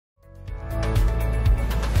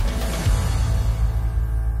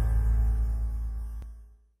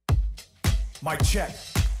Mic check.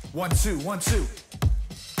 1, 2, 1, 2.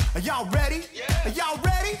 Are y'all ready? Yeah. Are y'all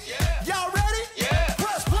ready? Yeah. Y'all ready? Yeah.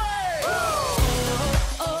 Press play!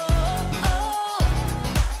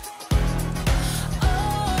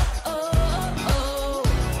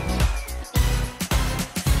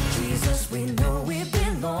 Jesus, we know we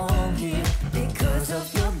belong here because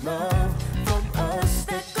of your love for us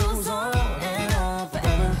that goes on and on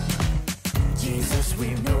forever. Jesus,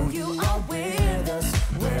 we know you are with us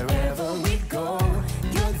wherever we go.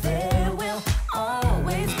 You're there, we'll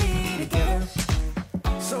always be together.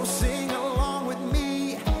 So sing along with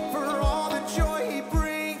me for all the joy he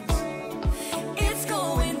brings. It's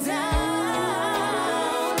going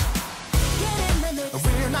down. Get in the mix.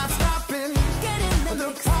 We're not stopping. Get in the The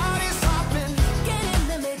mix. party's hopping. Get in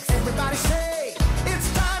the mix. Everybody say, it's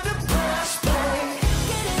time to press play.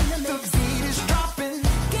 Get in the The mix. beat is dropping.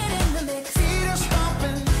 Get in the mix. Feet are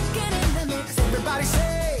stomping. Get in the mix. Everybody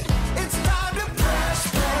say, it's time to press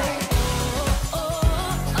play. Oh,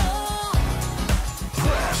 oh, oh.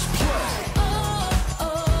 Press play.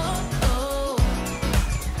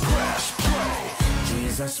 Press play.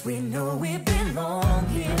 Jesus, we know we belong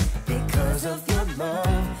here because of your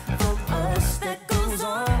love for us that goes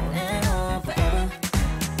on and on forever.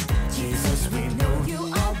 Jesus, we know you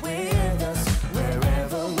are with us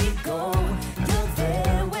wherever we go. You're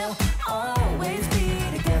there, we'll always be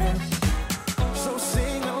together. So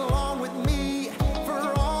sing along with me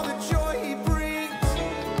for all the joy he brings.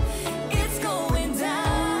 It's going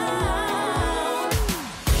down.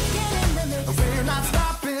 Get in the mix. We're not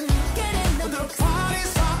stopping. Get in the The mix.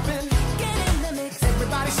 party's hopping. Get in the mix.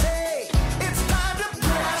 Everybody say, it's time to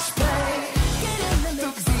press play. Get in the The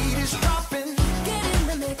mix. beat is dropping. Get in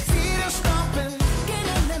the mix. Feet are stomping. Get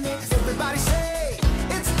in the mix. Everybody say,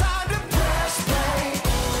 it's time to press play.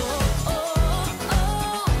 Oh, oh,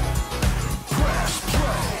 oh. Press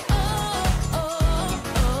play.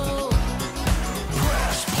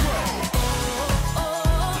 Press play.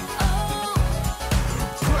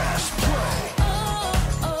 Press play.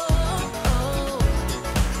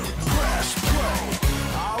 Press play.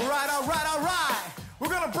 All right, all right, all right. We're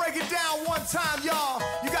gonna break it down one time, y'all.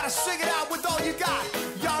 You gotta sing it out with all you got.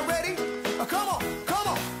 Y'all ready? Come on, come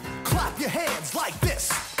on. Clap your hands like this.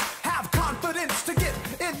 Have confidence to get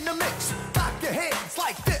in the mix. Clap your hands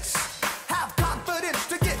like this. Have confidence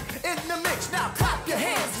to get in the mix. Now clap your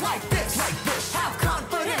hands like this. Like this. Have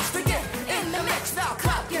confidence to get in the mix. Now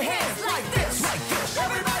clap your hands like this. Like this.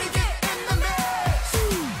 Everybody get in the mix.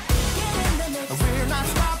 Get in the mix. We're not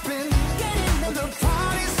stopping. Get in the The mix.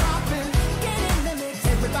 party's hopping. Get in the mix.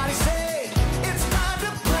 Everybody say, it's time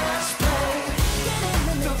to press play. Get in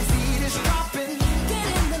the The mix. beat is dropping. Get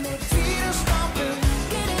in the mix. Feet are stomping.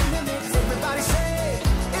 Get in the mix. Everybody say,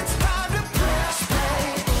 it's time to press play.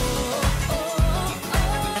 Oh, oh,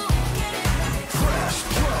 oh. Get in the mix. Press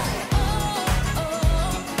play.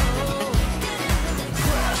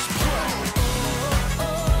 Press play.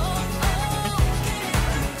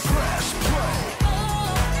 Press play.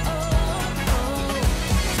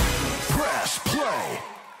 Press play.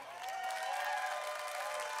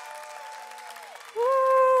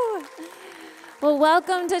 Woo! Well,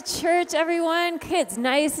 welcome to church, everyone. Kids,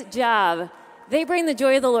 nice job. They bring the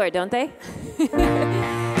joy of the Lord, don't they?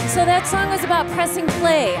 So that song was about pressing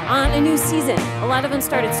play on a new season. A lot of them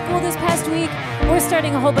started school this past week. We're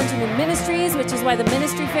starting a whole bunch of new ministries, which is why the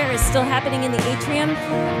ministry fair is still happening in the atrium.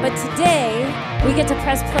 But today, we get to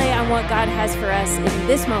press play on what God has for us in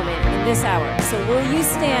this moment, in this hour. So will you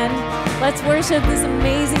stand? Let's worship this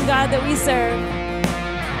amazing God that we serve.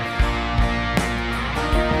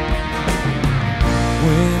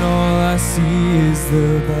 When all I see is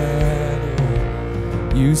the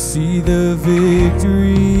battle, you see the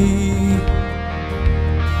victory.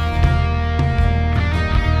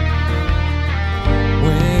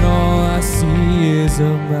 When all I see is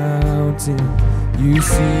a mountain, you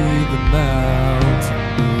see the mountain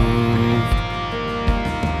move.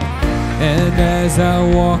 And as I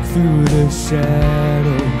walk through the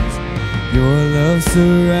shadows, your love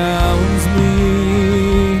surrounds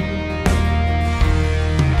me.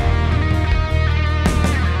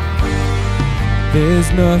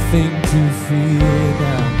 There's nothing to fear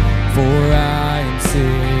now, for I am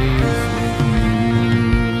safe with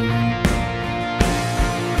you.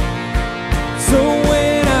 So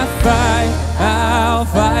when I fight, I'll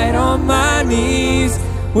fight on my knees,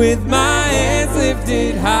 with my hands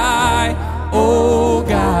lifted high. Oh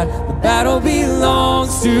God, the battle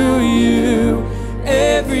belongs to you.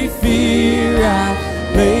 Every fear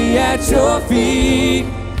I lay at your feet.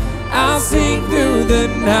 I'll sing through the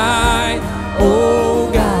night. Oh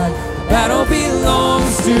God, the battle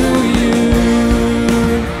belongs to you.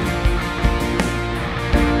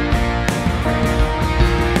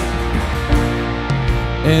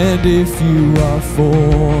 And if you are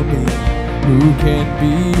for me, who can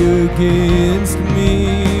be against me?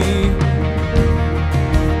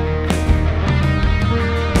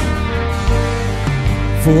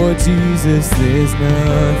 For Jesus, there's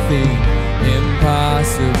nothing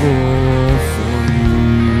impossible for you.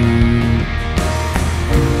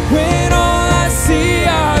 When all I see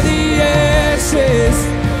are the ashes,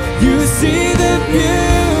 you see the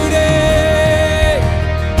beauty.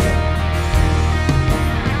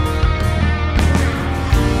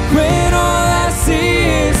 When all I see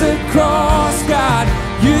is a cross, God,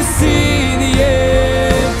 you see the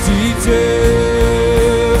empty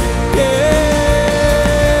tomb.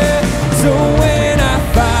 Yeah. So when I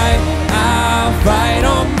fight, I'll fight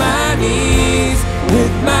on my knees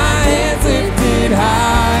with my hands lifted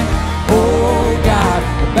high. Oh God,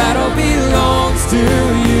 the battle belongs to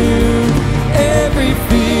you. Every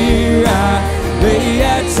fear I lay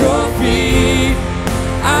at your feet,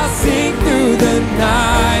 I'll sing through the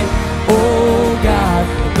night. Oh God,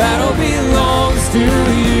 the battle belongs to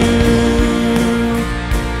you.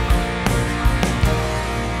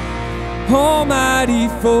 Almighty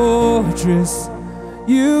fortress,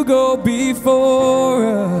 you go before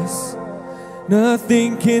us.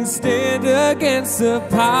 Nothing can stand against the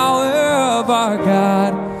power of our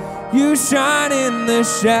God. You shine in the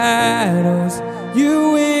shadows,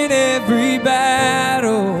 you win every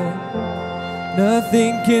battle.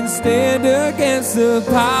 Nothing can stand against the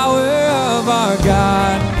power of our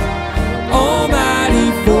God. Almighty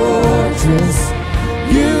fortress,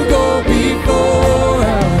 you go before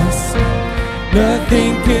us.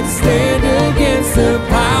 Nothing can stand against the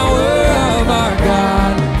power of our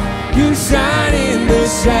God. You shine in the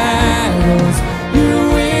shadows,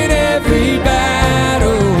 you win every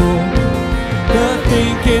battle.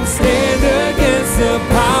 Nothing can stand against the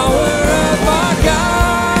power of our God.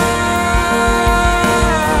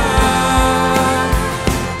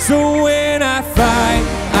 So when I fight,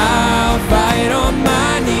 I'll fight on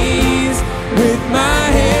my knees with my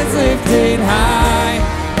hands lifted high.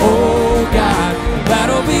 Oh God, the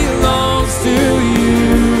battle belongs to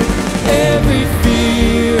you. Every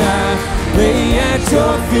fear I lay at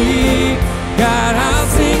your feet, God, I'll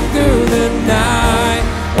sing through the night.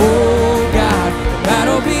 Oh God, the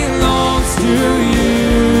battle belongs to you.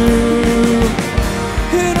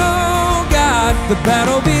 And oh God, the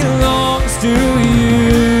battle belongs to you.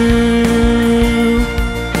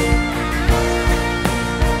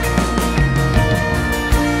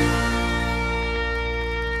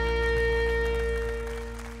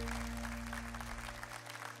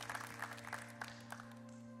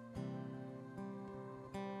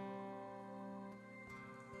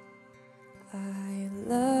 I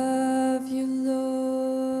love you,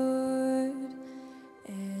 Lord,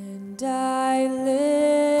 and I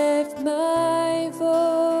lift my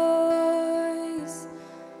voice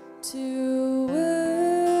to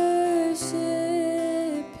worship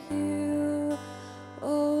you,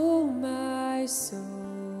 oh my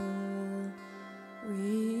soul,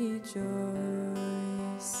 rejoice.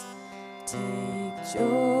 Take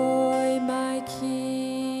joy, my King,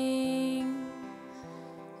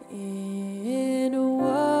 in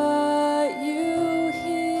what you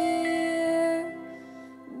hear.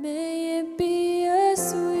 May it be a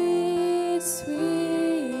sweet,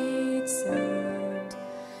 sweet sound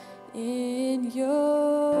in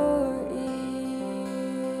your ear.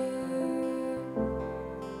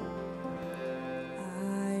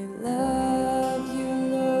 I love you,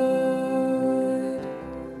 Lord,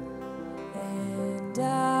 and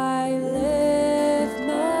I lift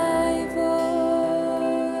my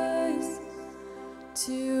voice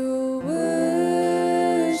to worship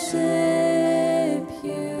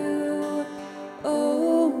you,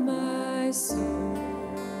 oh my soul,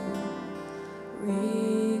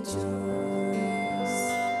 rejoice.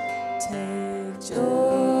 Take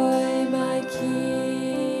joy, my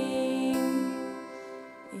King,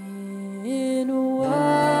 in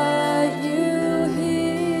what you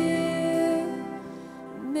hear.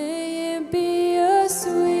 May it be a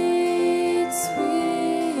sweet,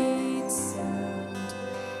 sweet sound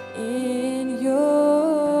in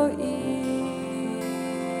your ear.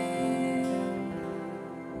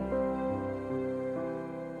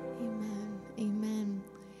 Amen. Amen.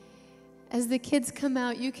 As the kids come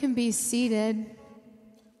out, you can be seated.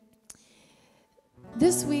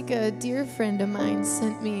 This week, a dear friend of mine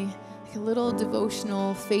sent me a little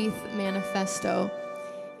devotional faith manifesto.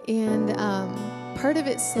 And part of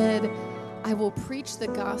it said, I will preach the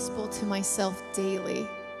gospel to myself daily.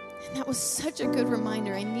 And that was such a good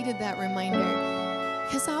reminder. I needed that reminder.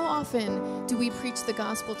 Because how often do we preach the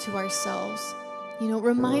gospel to ourselves?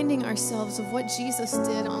 reminding ourselves of what Jesus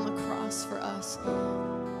did on the cross for us.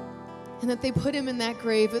 And that they put him in that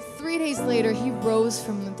grave, but 3 days later, he rose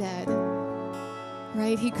from the dead,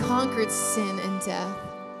 right? He conquered sin and death.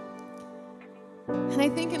 And I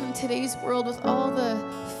think in today's world, with all the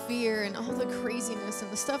fear and all the craziness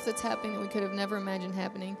and the stuff that's happening that we could have never imagined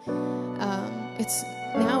happening, it's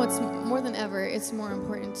more than ever, it's more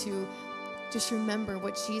important to just remember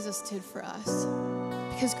what Jesus did for us.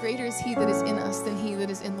 Because greater is he that is in us than he that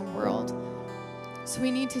is in the world. So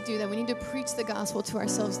we need to do that. We need to preach the gospel to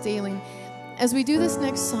ourselves daily. As we do this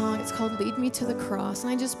next song, it's called Lead Me to the Cross.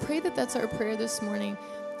 And I just pray that that's our prayer this morning.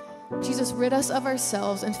 Jesus, rid us of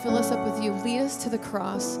ourselves and fill us up with you. Lead us to the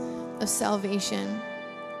cross of salvation.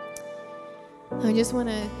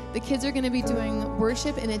 The kids are going to be doing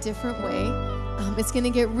worship in a different way. It's going to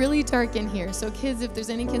get really dark in here. So kids, if there's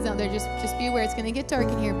any kids out there, just be aware it's going to get dark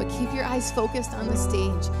in here, but keep your eyes focused on the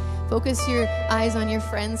stage. Focus your eyes on your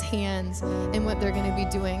friends' hands and what they're going to be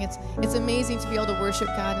doing. It's amazing to be able to worship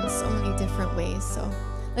God in so many different ways. So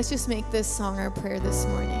let's just make this song our prayer this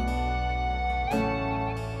morning.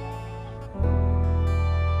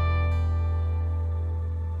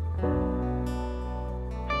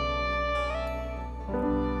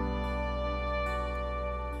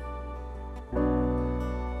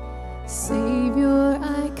 Savior,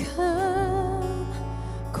 I come,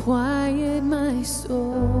 quiet my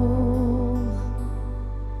soul,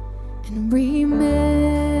 and remember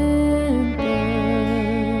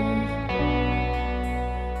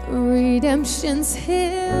redemption's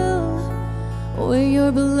hill, where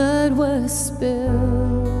your blood was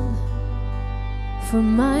spilled for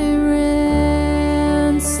my ransom.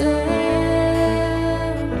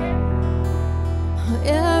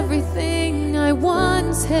 Everything I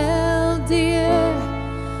once held dear,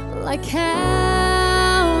 like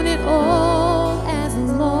count it all as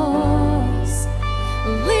loss.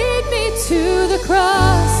 Lead me to the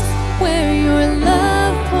cross where your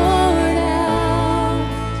love poured out.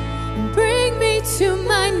 Bring me to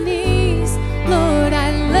my knees, Lord,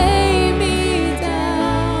 I lay me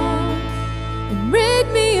down. And rid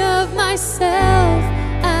me of myself,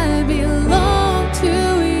 I belong to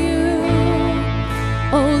you.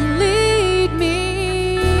 Oh, lead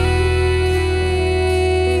me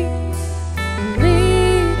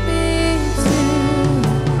to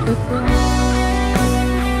the cross.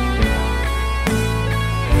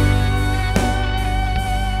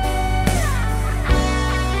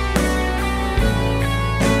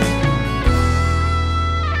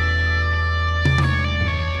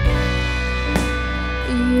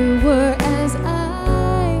 You were as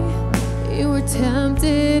you were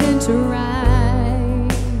tempted and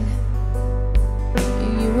tried.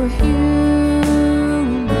 You were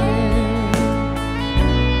human.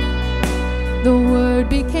 The Word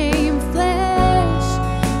became flesh.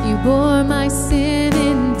 You bore my sin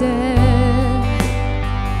and death.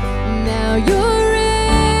 Now you're risen,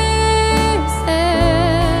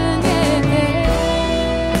 yeah.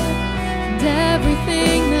 And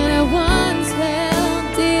everything that I once held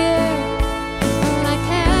dear, I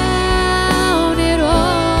count it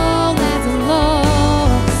all as a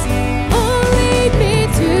loss. Oh, lead me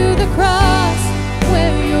to the cross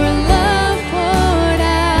where your love poured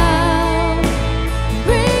out.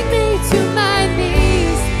 Bring me to my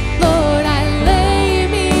knees, Lord, I lay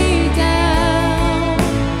me down.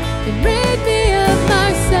 And rid me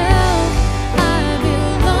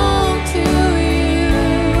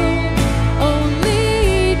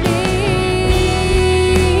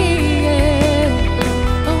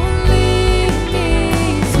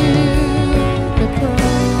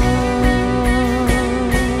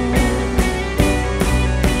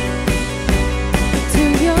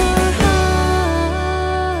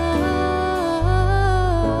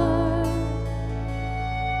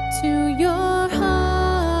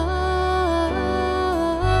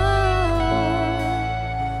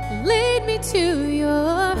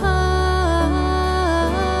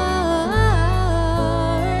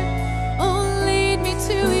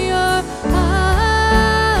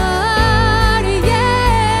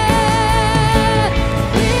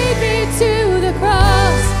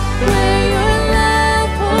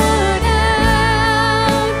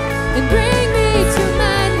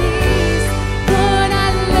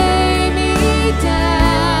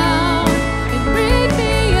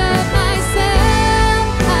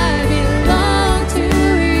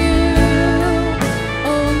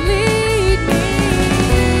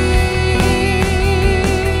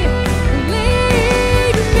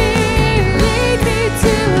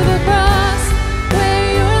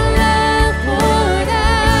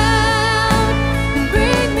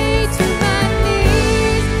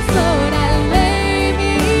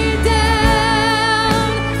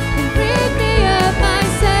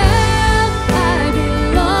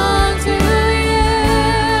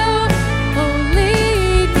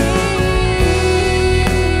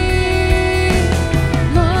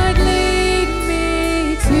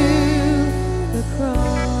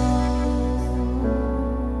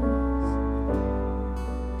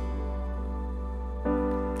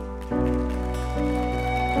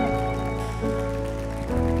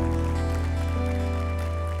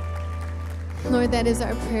Lord, that is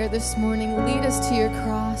our prayer this morning. Lead us to your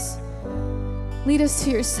cross. Lead us to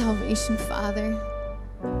your salvation, Father.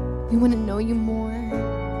 We want to know you more.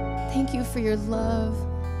 Thank you for your love.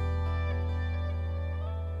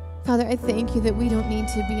 Father, I thank you that we don't need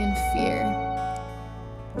to be in fear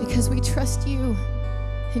because we trust you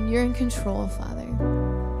and you're in control, Father.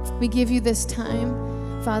 We give you this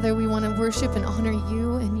time. Father, we want to worship and honor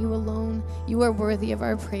you and you alone. You are worthy of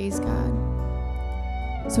our praise, God.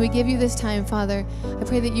 So we give you this time, Father. I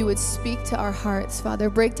pray that you would speak to our hearts, Father.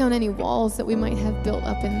 Break down any walls that we might have built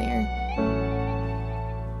up in there.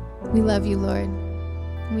 We love you, Lord.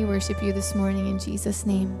 And we worship you this morning in Jesus'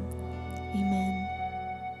 name. Amen.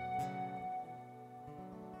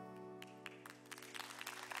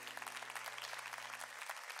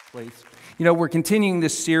 Please. You know, we're continuing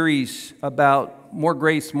this series about more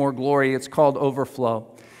grace, more glory. It's called Overflow.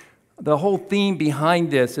 The whole theme behind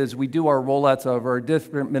this as we do our rollouts of our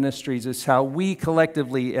different ministries is how we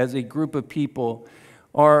collectively as a group of people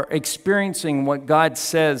are experiencing what God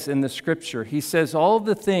says in the Scripture. He says all of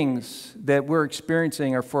the things that we're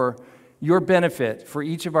experiencing are for your benefit, for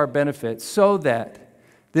each of our benefits, so that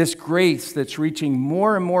this grace that's reaching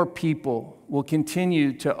more and more people will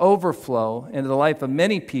continue to overflow into the life of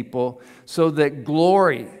many people so that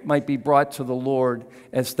glory might be brought to the Lord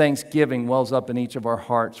as thanksgiving wells up in each of our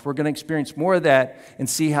hearts. We're going to experience more of that and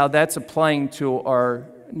see how that's applying to our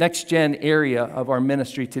next gen area of our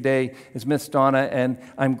ministry. Today is Miss Donna, and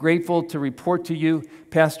I'm grateful to report to you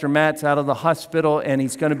Pastor Matt's out of the hospital, and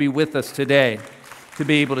he's going to be with us today to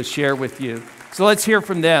be able to share with you. So let's hear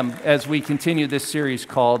from them as we continue this series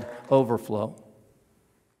called Overflow.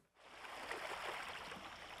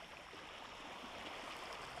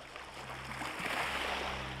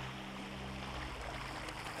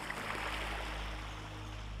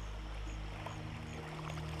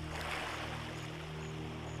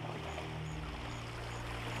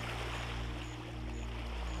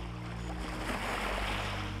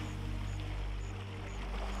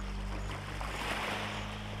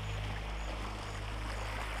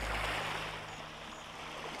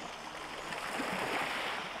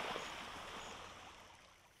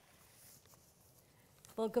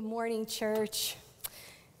 Well, good morning, church.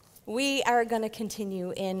 We are going to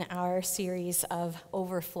continue in our series of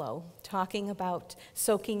Overflow, talking about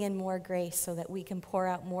soaking in more grace so that we can pour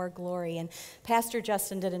out more glory. And Pastor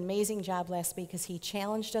Justin did an amazing job last week as he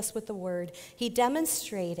challenged us with the word. He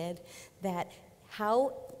demonstrated that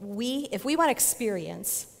if we want to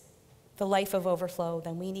experience the life of overflow,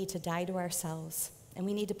 then we need to die to ourselves. And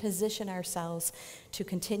we need to position ourselves to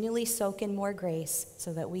continually soak in more grace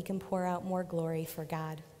so that we can pour out more glory for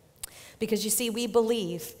God. Because you see, we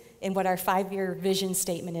believe in what our 5-year vision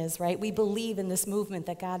statement is, right? We believe in this movement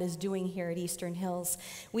that God is doing here at Eastern Hills.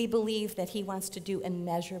 We believe that he wants to do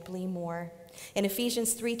immeasurably more. In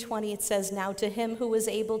Ephesians 3:20, it says, "Now to him who is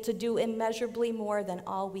able to do immeasurably more than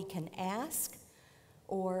all we can ask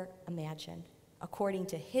or imagine, according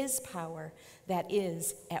to his power that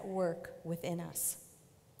is at work within us."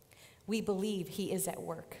 We believe he is at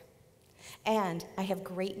work. And I have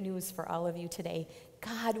great news for all of you today.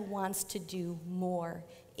 God wants to do more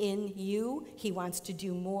in you. He wants to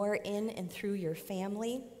do more in and through your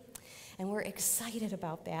family. And we're excited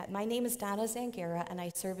about that. My name is Donna Zangara, and I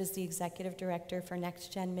serve as the Executive Director for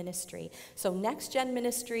Next Gen Ministry. So Next Gen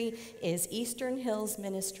Ministry is Eastern Hills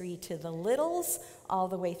ministry to the littles, all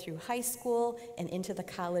the way through high school and into the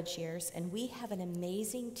college years. And we have an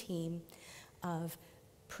amazing team of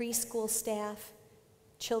preschool staff,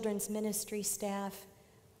 children's ministry staff,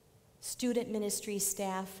 student ministry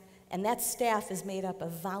staff, and that staff is made up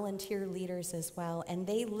of volunteer leaders as well. And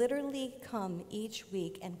they literally come each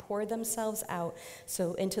week and pour themselves out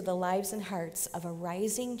into the lives and hearts of a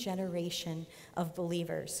rising generation of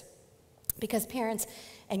believers. Because parents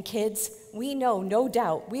and kids, we know, no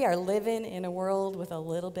doubt, we are living in a world with a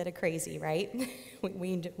little bit of crazy, right?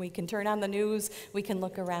 We can turn on the news, we can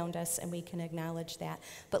look around us, and we can acknowledge that.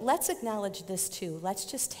 But let's acknowledge this too. Let's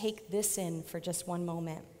just take this in for just one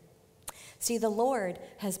moment. See, the Lord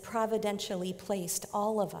has providentially placed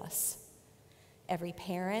all of us, every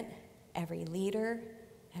parent, every leader,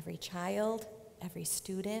 every child, every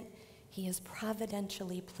student, he has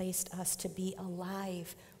providentially placed us to be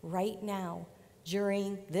alive right now,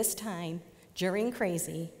 during this time, during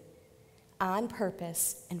crazy, on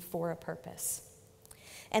purpose and for a purpose.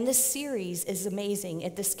 And this series is amazing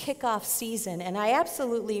at this kickoff season, and I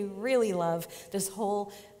absolutely really love this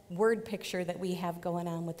whole word picture that we have going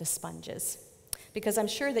on with the sponges. Because I'm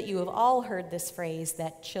sure that you have all heard this phrase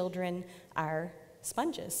that children are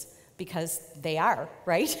sponges, because they are,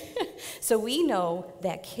 right? So we know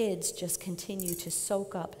that kids just continue to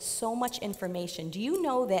soak up so much information. Do you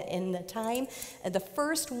know that in the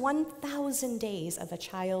first 1,000 days of a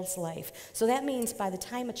child's life, so that means by the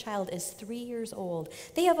time a child is 3 years old,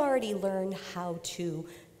 they have already learned how to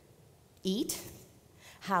eat,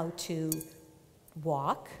 how to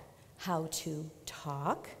walk, how to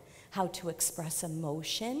talk, how to express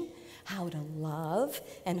emotion, how to love,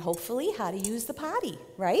 and hopefully how to use the potty,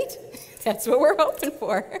 right? That's what we're hoping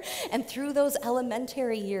for. And through those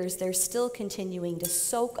elementary years, they're still continuing to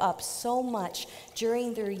soak up so much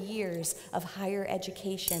during their years of higher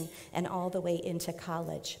education and all the way into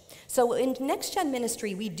college. So in Next Gen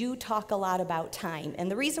Ministry, we do talk a lot about time. And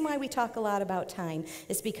the reason why we talk a lot about time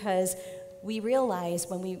is because we realize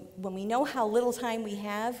when we know how little time we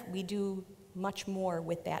have, we do much more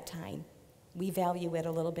with that time. We value it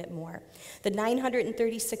a little bit more. The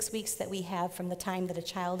 936 weeks that we have from the time that a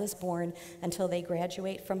child is born until they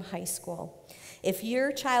graduate from high school. If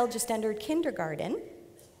your child just entered kindergarten,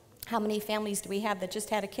 how many families do we have that just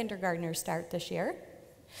had a kindergartner start this year?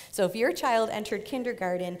 So if your child entered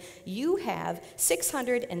kindergarten, you have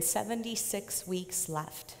 676 weeks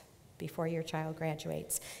left before your child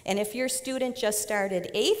graduates. And if your student just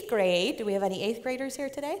started 8th grade, do we have any 8th graders here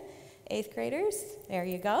today? 8th graders, there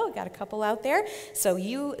you go, got a couple out there. So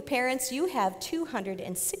you, parents, you have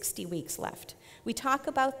 260 weeks left. We talk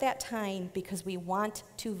about that time because we want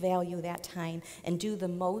to value that time and do the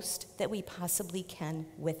most that we possibly can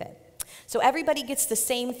with it. So everybody gets the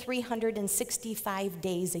same 365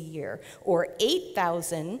 days a year, or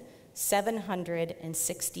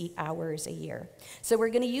 8,760 hours a year. So we're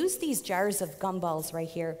going to use these jars of gumballs right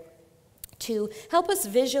here to help us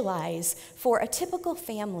visualize for a typical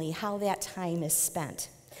family how that time is spent.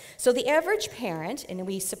 So the average parent, and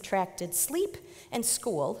we subtracted sleep and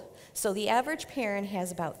school, so the average parent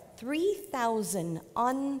has about 3,000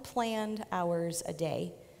 unplanned hours a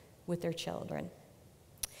day with their children.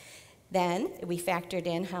 Then we factored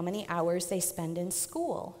in how many hours they spend in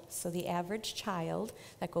school. So the average child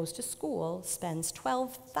that goes to school spends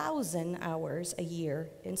 12,000 hours a year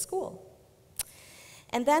in school.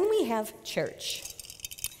 And then we have church.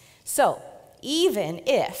 So even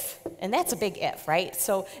if, and that's a big if, right?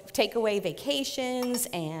 So take away vacations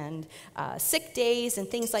and sick days and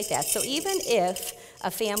things like that. So even if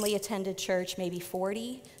a family attended church maybe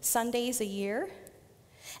 40 Sundays a year,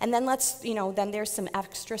 and then then there's some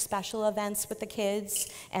extra special events with the kids,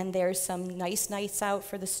 and there's some nice nights out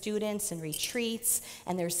for the students and retreats,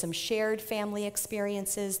 and there's some shared family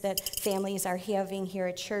experiences that families are having here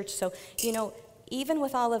at church. So, even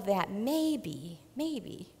with all of that, maybe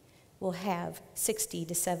we'll have 60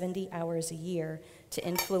 to 70 hours a year to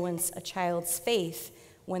influence a child's faith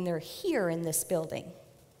when they're here in this building.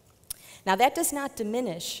 Now, that does not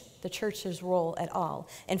diminish the church's role at all.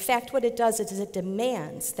 In fact, what it does is it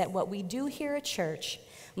demands that what we do here at church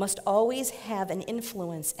must always have an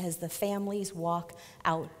influence as the families walk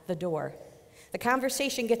out the door. The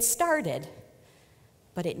conversation gets started,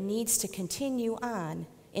 but it needs to continue on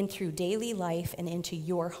in through daily life and into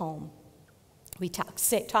your home. We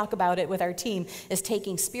talk about it with our team as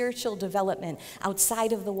taking spiritual development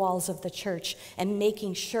outside of the walls of the church and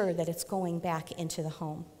making sure that it's going back into the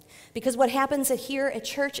home. Because what happens here at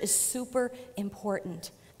church is super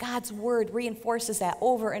important. God's word reinforces that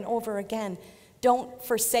over and over again. Don't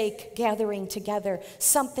forsake gathering together.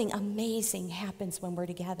 Something amazing happens when we're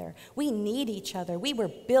together. We need each other. We were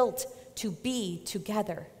built to be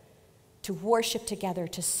together, to worship together,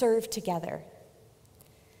 to serve together.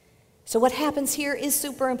 So what happens here is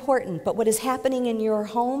super important, but what is happening in your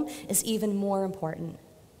home is even more important.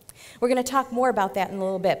 We're going to talk more about that in a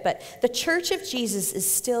little bit, but the Church of Jesus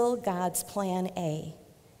is still God's plan A,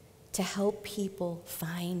 to help people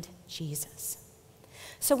find Jesus.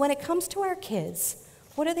 So when it comes to our kids,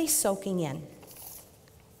 what are they soaking in?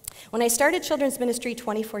 When I started children's ministry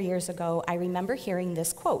 24 years ago, I remember hearing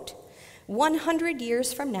this quote: 100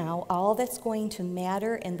 years from now, all that's going to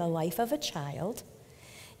matter in the life of a child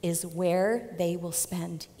is where they will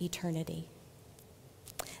spend eternity.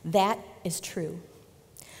 That is true.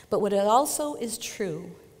 But what also is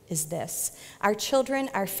true is this: our children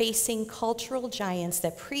are facing cultural giants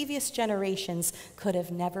that previous generations could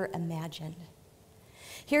have never imagined.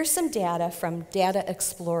 Here's some data from Data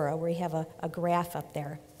Explorer, where we have a graph up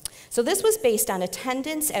there. So this was based on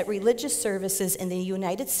attendance at religious services in the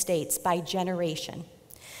United States by generation.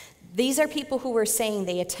 These are people who were saying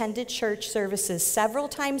they attended church services several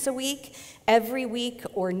times a week, every week,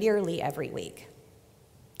 or nearly every week.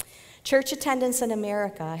 Church attendance in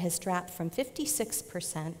America has dropped from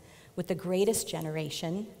 56% with the greatest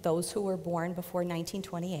generation, those who were born before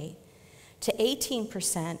 1928, to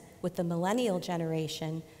 18% with the millennial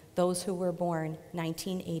generation, those who were born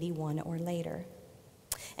 1981 or later.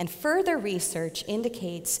 And further research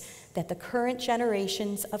indicates that the current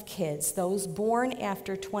generations of kids, those born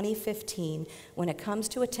after 2015, when it comes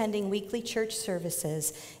to attending weekly church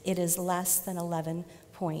services, it is less than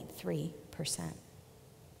 11.3%.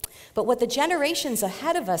 But what the generations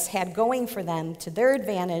ahead of us had going for them to their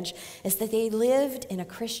advantage is that they lived in a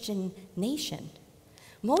Christian nation.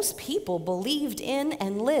 Most people believed in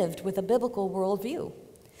and lived with a biblical worldview.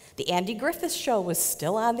 The Andy Griffith Show was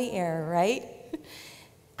still on the air, right?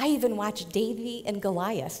 I even watched Davy and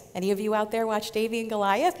Goliath. Any of you out there watch Davy and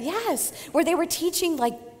Goliath? Yes, where they were teaching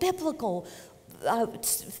like biblical,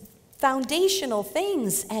 foundational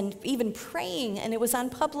things and even praying, and it was on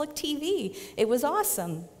public TV. It was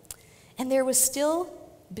awesome. And there was still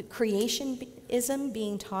creationism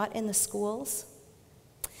being taught in the schools.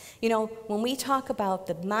 You know, when we talk about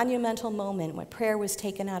the monumental moment when prayer was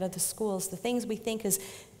taken out of the schools, the things we think is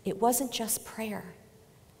it wasn't just prayer.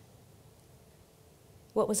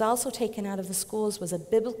 What was also taken out of the schools was a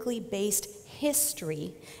biblically based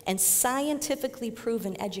history and scientifically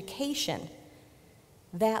proven education.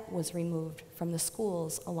 That was removed from the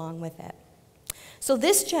schools along with it. So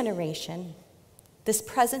this generation, this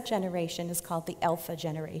present generation, is called the Alpha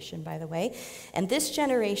generation, by the way, and this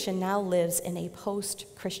generation now lives in a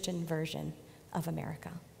post-Christian version of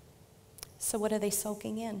America. So what are they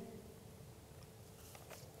soaking in?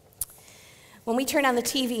 When we turn on the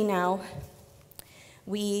TV now,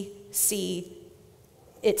 we see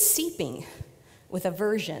it seeping with a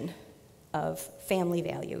version of family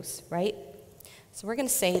values, right? So we're going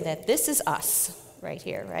to say that this is us right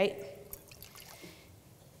here, right?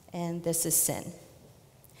 And this is sin.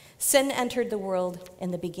 Sin entered the world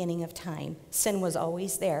in the beginning of time. Sin was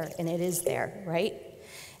always there, and it is there, right?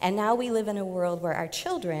 And now we live in a world where our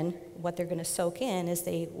children, what they're going to soak in is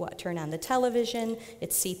they turn on the television,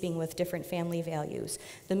 it's seeping with different family values,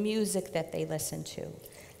 the music that they listen to,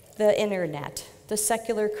 the internet, the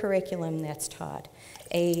secular curriculum that's taught,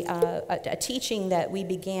 a teaching that we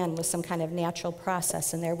began with some kind of natural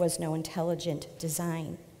process and there was no intelligent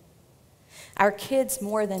design. Our kids,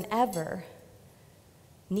 more than ever,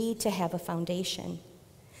 need to have a foundation.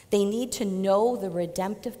 They need to know the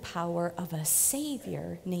redemptive power of a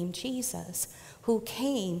Savior named Jesus, who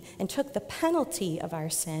came and took the penalty of our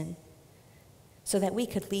sin so that we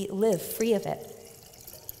could live free of it.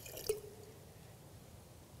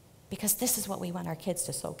 Because this is what we want our kids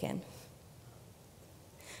to soak in.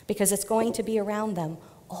 Because it's going to be around them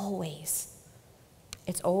always.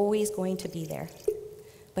 It's always going to be there.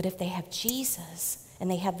 But if they have Jesus and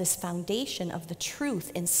they have this foundation of the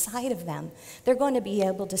truth inside of them, they're going to be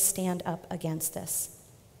able to stand up against this.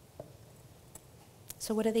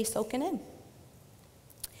 So what are they soaking in?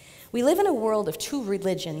 We live in a world of two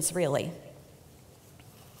religions, really.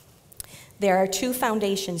 There are two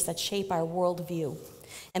foundations that shape our worldview.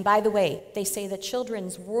 And by the way, they say that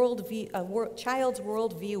child's worldview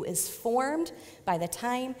is formed by the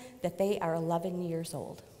time that they are 11 years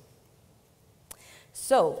old.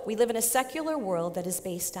 So, we live in a secular world that is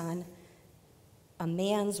based on a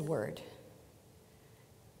man's word.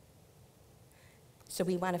 So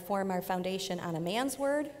we want to form our foundation on a man's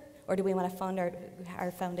word, or do we want to found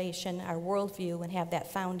our foundation, our worldview, and have that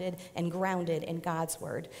founded and grounded in God's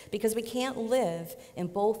word? Because we can't live in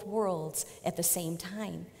both worlds at the same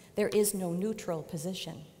time. There is no neutral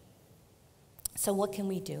position. So what can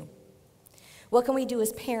we do? What can we do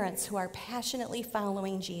as parents who are passionately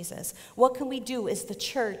following Jesus? What can we do as the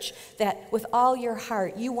church that with all your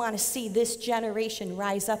heart you want to see this generation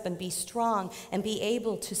rise up and be strong and be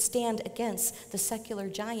able to stand against the secular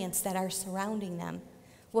giants that are surrounding them?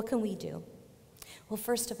 What can we do? Well,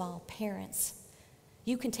 first of all, parents,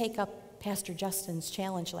 you can take up Pastor Justin's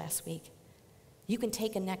challenge last week. You can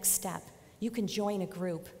take a next step. You can join a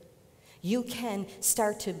group. You can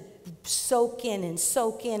start to soak in and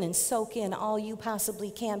soak in and soak in all you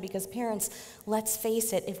possibly can, because parents, let's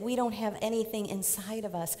face it, if we don't have anything inside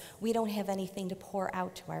of us, we don't have anything to pour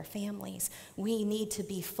out to our families. We need to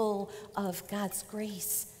be full of God's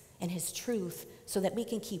grace and His truth so that we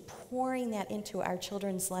can keep pouring that into our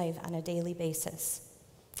children's life on a daily basis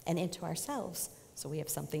and into ourselves so we have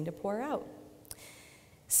something to pour out.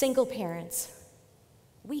 Single parents,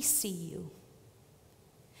 we see you.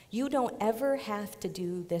 You don't ever have to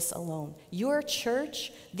do this alone. Your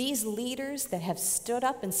church, these leaders that have stood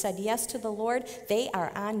up and said yes to the Lord, they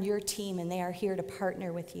are on your team and they are here to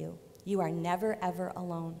partner with you. You are never, ever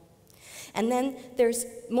alone. And then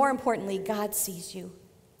more importantly, God sees you.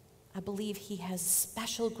 I believe He has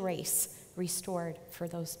special grace restored for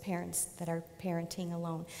those parents that are parenting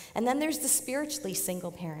alone. And then there's the spiritually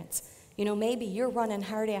single parents. You know, maybe you're running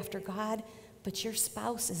hard after God, but your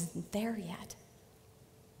spouse isn't there yet.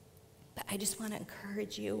 But I just want to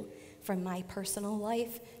encourage you from my personal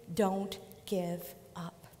life, don't give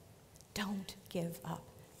up. Don't give up.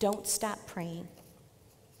 Don't stop praying.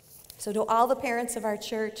 So to all the parents of our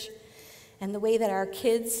church, and the way that our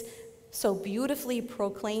kids so beautifully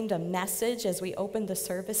proclaimed a message as we opened the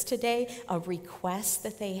service today, a request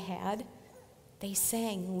that they had, they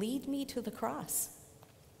sang, "Lead me to the cross."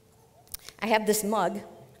 I have this mug,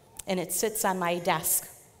 and it sits on my desk.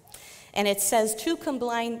 And it says, "Two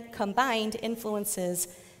combined influences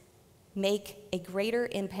make a greater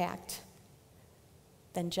impact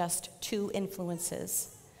than just two influences."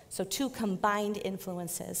 So 2 combined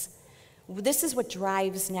influences. This is what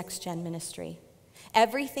drives Next Gen Ministry.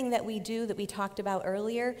 Everything that we do that we talked about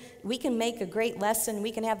earlier, we can make a great lesson.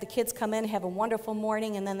 We can have the kids come in, have a wonderful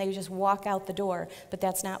morning, and then they just walk out the door. But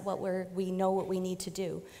that's not what we know what we need to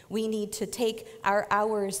do. We need to take our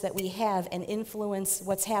hours that we have and influence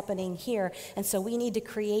what's happening here. And so we need to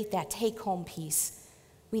create that take-home piece.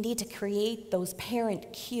 We need to create those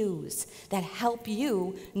parent cues that help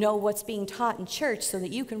you know what's being taught in church so that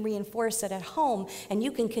you can reinforce it at home and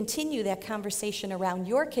you can continue that conversation around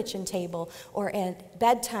your kitchen table or at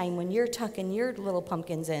bedtime when you're tucking your little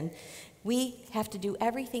pumpkins in. We have to do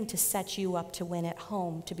everything to set you up to win at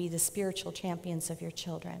home, to be the spiritual champions of your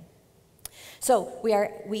children. So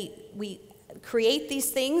we create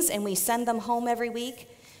these things and we send them home every week.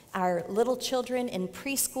 Our little children in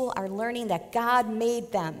preschool are learning that God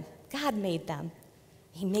made them. God made them.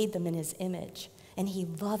 He made them in His image, and He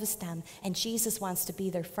loves them, and Jesus wants to be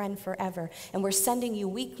their friend forever. And we're sending you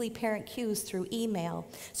weekly parent cues through email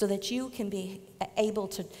so that you can be able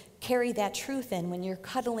to carry that truth in when you're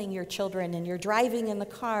cuddling your children and you're driving in the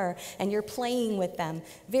car and you're playing with them.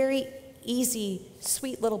 Very easy,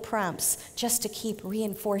 sweet little prompts just to keep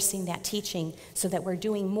reinforcing that teaching so that we're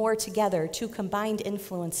doing more together, 2 combined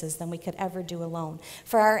influences than we could ever do alone.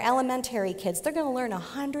 For our elementary kids, they're going to learn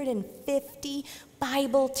 150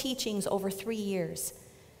 Bible teachings over 3 years.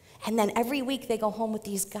 And then every week they go home with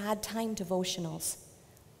these God time devotionals.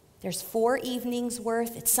 There's 4 evenings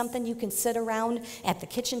worth. It's something you can sit around at the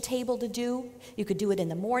kitchen table to do. You could do it in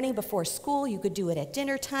the morning before school. You could do it at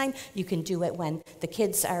dinner time. You can do it when the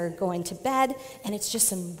kids are going to bed. And it's just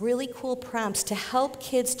some really cool prompts to help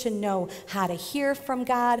kids to know how to hear from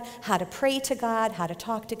God, how to pray to God, how to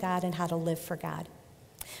talk to God, and how to live for God.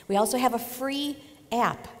 We also have a free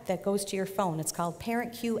app that goes to your phone. It's called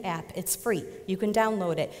Parent Cue app. It's free. You can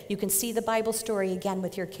download it. You can see the Bible story again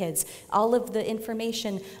with your kids. All of the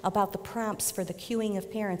information about the prompts for the cueing of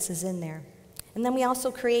parents is in there. And then we also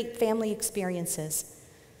create family experiences.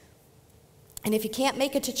 And if you can't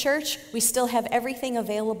make it to church, we still have everything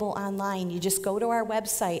available online. You just go to our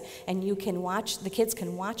website and you can watch, the kids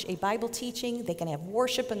can watch a Bible teaching, they can have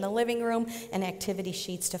worship in the living room, and activity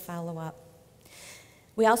sheets to follow up.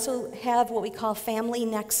 We also have what we call family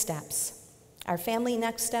next steps. Our family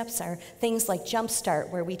next steps are things like Jumpstart,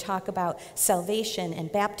 where we talk about salvation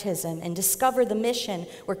and baptism, and Discover the Mission,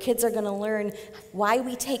 where kids are going to learn why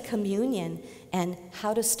we take communion and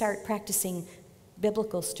how to start practicing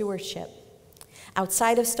biblical stewardship.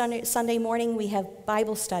 Outside of Sunday morning, we have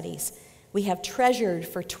Bible studies. We have Treasured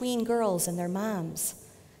for tween girls and their moms.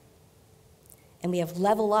 And we have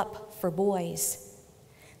Level Up for boys.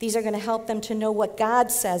 These are going to help them to know what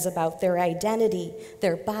God says about their identity,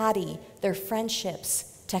 their body, their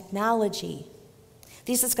friendships, technology.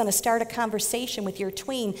 This is going to start a conversation with your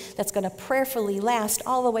tween that's going to prayerfully last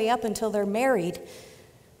all the way up until they're married,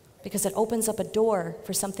 because it opens up a door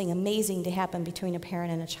for something amazing to happen between a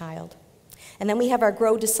parent and a child. And then we have our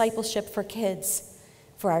Grow Discipleship for Kids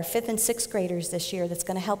for our 5th and 6th graders this year that's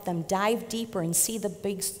going to help them dive deeper and see the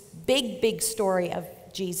big story of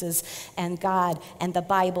Jesus and God and the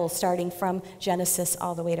Bible, starting from Genesis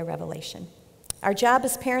all the way to Revelation. Our job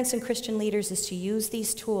as parents and Christian leaders is to use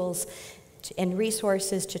these tools and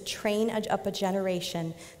resources to train up a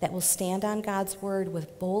generation that will stand on God's word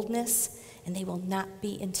with boldness, and they will not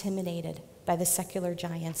be intimidated by the secular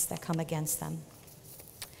giants that come against them.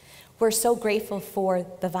 We're so grateful for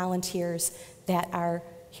the volunteers that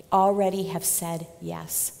already have said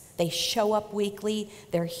yes. They show up weekly,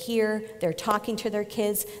 they're here, they're talking to their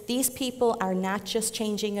kids. These people are not just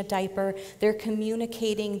changing a diaper, they're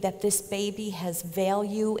communicating that this baby has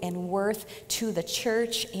value and worth to the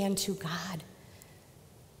church and to God.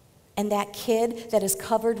 And that kid that is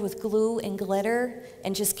covered with glue and glitter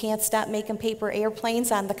and just can't stop making paper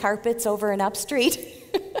airplanes on the carpets over in Upstreet,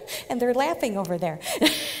 and they're laughing over there.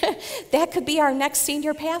 That could be our next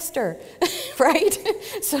senior pastor, right?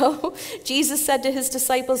 So Jesus said to his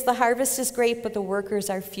disciples, the harvest is great, but the workers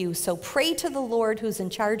are few. So pray to the Lord who's in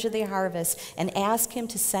charge of the harvest and ask him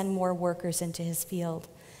to send more workers into his field.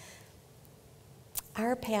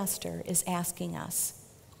 Our pastor is asking us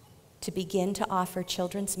to begin to offer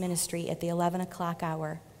children's ministry at the 11 o'clock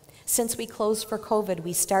hour. Since we closed for COVID,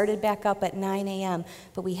 we started back up at 9 a.m.,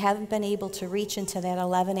 but we haven't been able to reach into that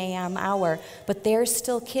 11 a.m. hour. But there's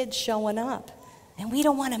still kids showing up, and we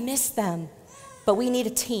don't want to miss them, but we need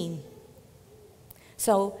a team.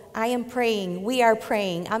 So I am praying, we are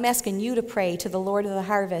praying, I'm asking you to pray to the Lord of the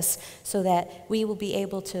harvest so that we will be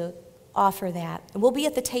able to offer that. And we'll be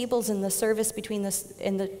at the tables in the service between this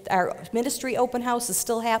and our ministry open house is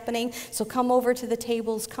still happening. So come over to the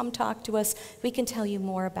tables, come talk to us. We can tell you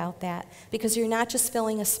more about that because you're not just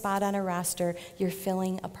filling a spot on a roster, you're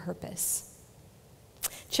filling a purpose.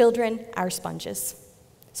 Children are sponges.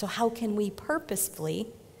 So how can we purposefully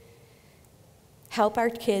help our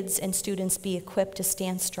kids and students be equipped to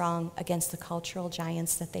stand strong against the cultural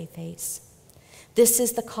giants that they face? This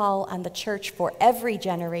is the call on the church for every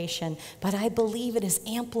generation, but I believe it is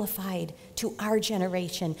amplified to our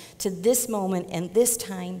generation, to this moment and this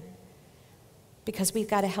time, because we've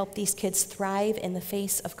got to help these kids thrive in the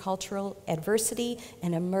face of cultural adversity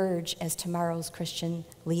and emerge as tomorrow's Christian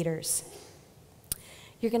leaders.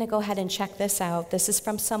 You're going to go ahead and check this out. This is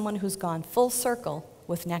from someone who's gone full circle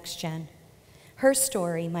with Next Gen. Her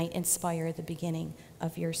story might inspire the beginning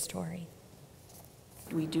of your story.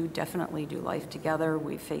 We do definitely do life together.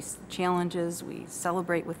 We face challenges. We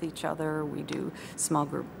celebrate with each other. We do small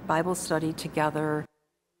group Bible study together.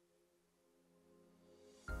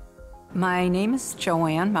 My name is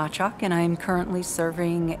Joanne Machok, and I'm currently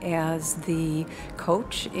serving as the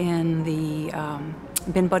coach in the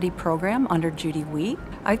Bin Buddy program under Judy Wheat.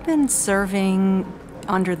 I've been serving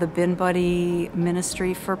under the Bin Buddy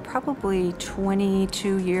ministry for probably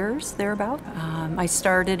 22 years, thereabout. I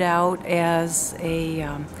started out as a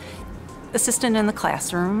assistant in the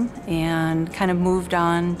classroom and kind of moved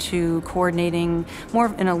on to coordinating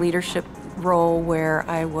more in a leadership role where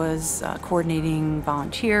I was coordinating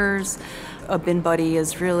volunteers. A Bin Buddy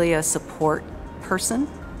is really a support person,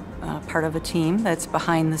 part of a team that's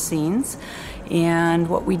behind the scenes. And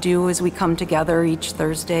what we do is we come together each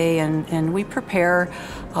Thursday and we prepare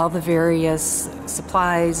all the various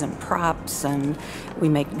supplies and props, and we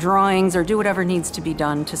make drawings or do whatever needs to be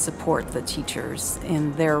done to support the teachers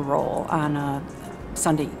in their role on a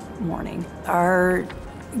Sunday morning. Our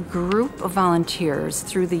group of volunteers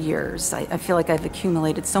through the years, I feel like I've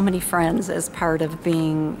accumulated so many friends as part of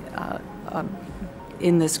being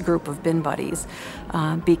in this group of Bin Buddies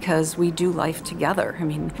because we do life together. I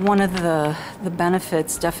mean, one of the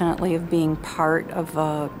benefits definitely of being part of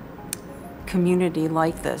a community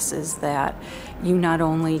like this is that you not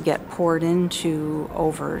only get poured into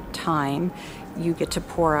over time, you get to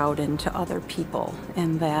pour out into other people,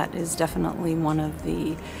 and that is definitely one of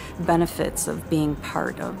the benefits of being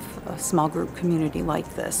part of a small group community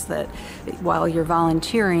like this, that while you're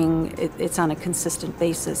volunteering, it's on a consistent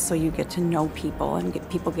basis, so you get to know people and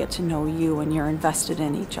people get to know you, and you're invested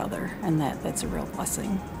in each other, and that's a real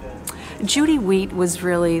blessing. Judy Wheat was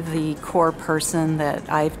really the core person that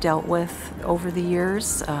I've dealt with over the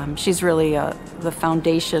years. She's really the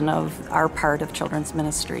foundation of our part of children's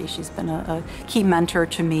ministry. She's been a key mentor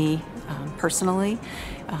to me personally,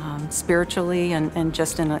 spiritually, and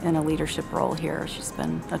just in a leadership role here. She's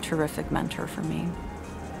been a terrific mentor for me.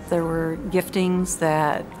 There were giftings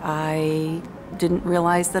that I didn't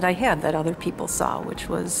realize that I had that other people saw, which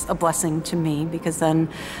was a blessing to me, because then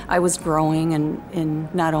I was growing in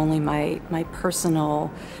not only my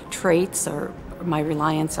personal traits or my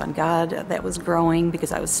reliance on God, that was growing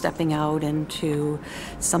because I was stepping out into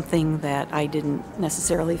something that I didn't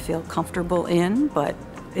necessarily feel comfortable in, but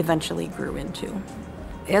eventually grew into.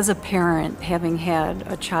 As a parent, having had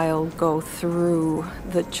a child go through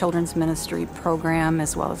the children's ministry program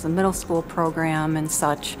as well as the middle school program and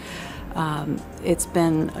such, it's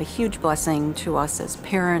been a huge blessing to us as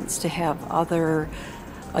parents to have other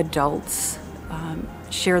adults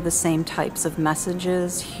share the same types of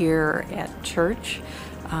messages here at church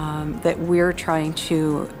that we're trying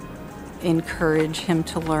to encourage him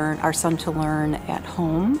to learn, our son to learn at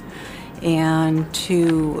home, and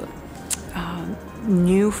to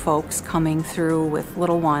new folks coming through with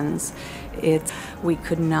little ones. We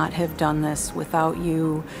could not have done this without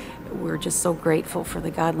you. we're just so grateful for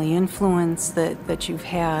the godly influence that you've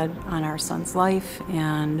had on our son's life,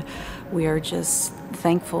 and we are just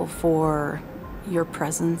thankful for your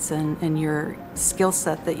presence and your skill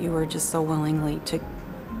set that you were just so willingly to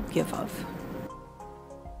give of.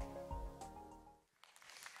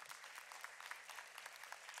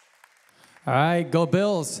 All right, go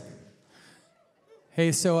Bills.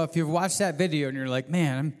 Hey, so if you've watched that video and you're like,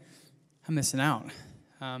 man, I'm missing out,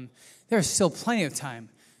 there's still plenty of time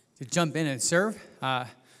to jump in and serve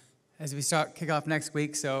as we kick off next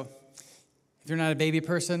week. So if you're not a baby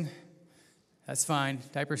person, that's fine.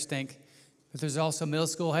 Diapers stink. But there's also middle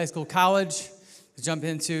school, high school, college to jump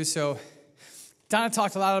into. So Donna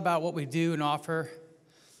talked a lot about what we do and offer,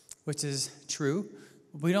 which is true.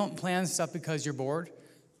 We don't plan stuff because you're bored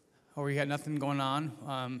or you got nothing going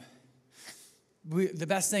on. The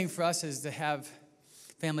best thing for us is to have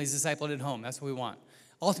families discipled at home. That's what we want.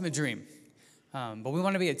 Ultimate dream. But we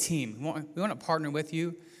want to be a team. We want to partner with you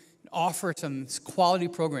and offer some quality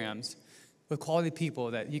programs with quality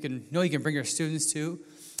people that you can bring your students to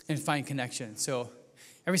and find connection. So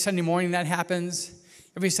every Sunday morning that happens.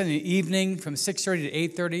 Every Sunday evening from 6:30 to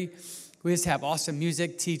 8:30, we just have awesome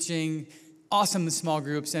music, teaching, awesome small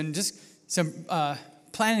groups, and just some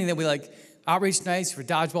planning that we like outreach nights for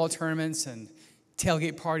dodgeball tournaments and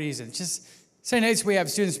tailgate parties, and just Sunday nights we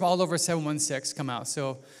have students from all over 716 come out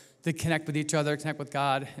so they connect with each other, connect with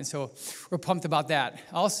God, and so we're pumped about that.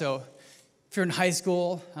 Also, if you're in high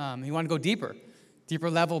school, you want to go deeper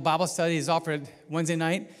level Bible study is offered Wednesday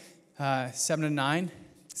night, 7 to 9.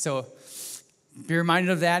 So be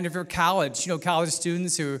reminded of that. And if you're college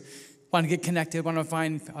students who want to get connected, want to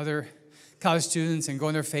find other college students and grow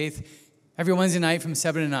in their faith, every Wednesday night from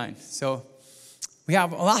 7 to 9. So we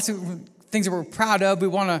have lots of things that we're proud of. We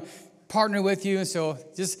want to partner with you, so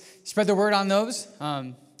just spread the word on those.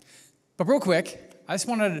 But real quick, I just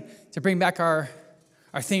wanted to bring back our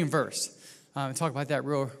theme verse and talk about that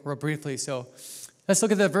real briefly. So let's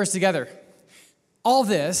look at the verse together. All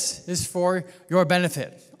this is for your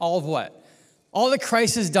benefit. All of what? All that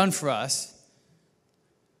Christ has done for us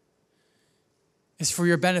is for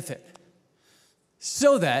your benefit,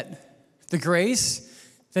 so that the grace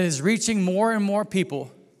that is reaching more and more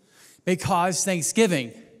people may cause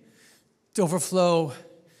thanksgiving to overflow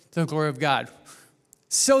to the glory of God.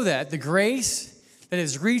 So that the grace that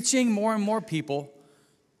is reaching more and more people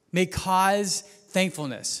may cause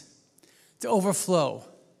thankfulness to overflow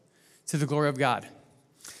to the glory of God.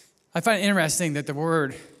 I find it interesting that the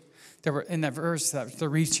word that were in that verse, that the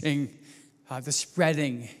reaching, the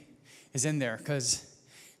spreading is in there, because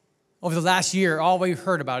over the last year, all we've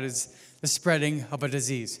heard about is the spreading of a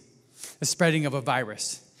disease, the spreading of a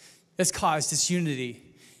virus. It's caused disunity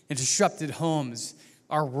and disrupted homes,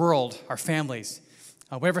 our world, our families.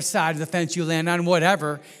 Whatever side of the fence you land on,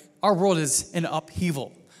 whatever, our world is in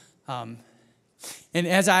upheaval. And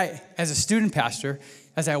as a student pastor,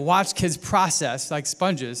 as I watch kids process like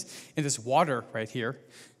sponges in this water right here,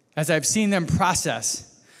 as I've seen them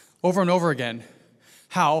process over and over again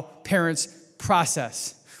how parents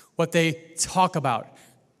process what they talk about,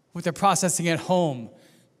 what they're processing at home,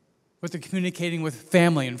 what they're communicating with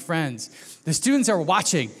family and friends. The students are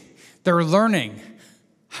watching. They're learning.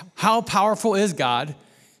 How powerful is God?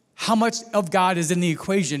 How much of God is in the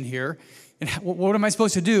equation here? And what am I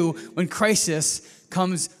supposed to do when crisis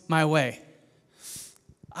comes my way?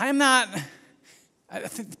 I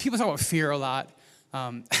think people talk about fear a lot.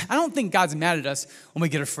 I don't think God's mad at us when we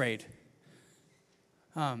get afraid.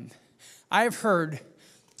 I've heard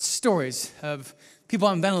stories of people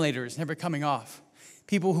on ventilators never coming off,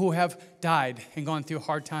 people who have died and gone through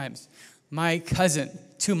hard times. My cousin,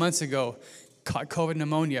 2 months ago, caught COVID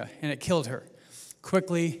pneumonia, and it killed her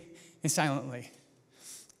quickly and silently.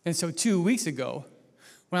 And so 2 weeks ago,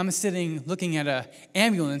 when I'm sitting looking at an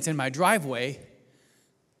ambulance in my driveway,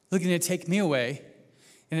 looking to take me away,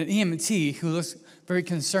 and an EMT who looks very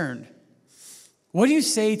concerned, what do you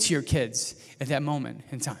say to your kids at that moment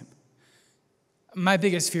in time? My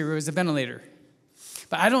biggest fear was a ventilator.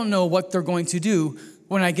 But I don't know what they're going to do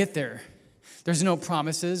when I get there. There's no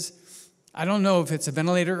promises. I don't know if it's a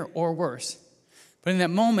ventilator or worse. But in that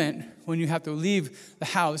moment, when you have to leave the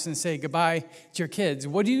house and say goodbye to your kids,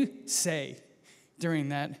 what do you say during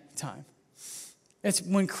that time? It's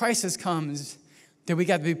when crisis comes that we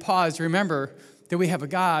got to be paused to remember that we have a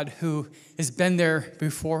God who has been there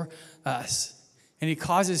before us. And he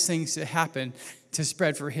causes things to happen to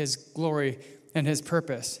spread for his glory and his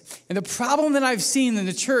purpose. And the problem that I've seen in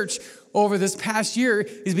the church over this past year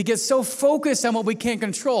is we get so focused on what we can't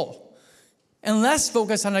control and less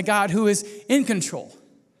focused on a God who is in control.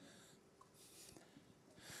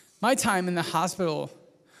 My time in the hospital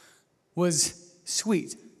was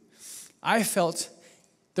sweet. I felt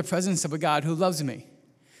the presence of a God who loves me,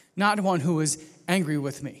 not one who was angry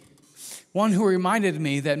with me. One who reminded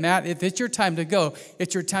me that, Matt, if it's your time to go,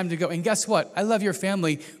 it's your time to go. And guess what? I love your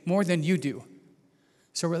family more than you do.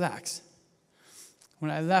 So relax. When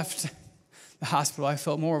I left the hospital, I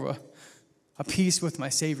felt more of a peace with my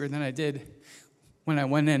Savior than I did when I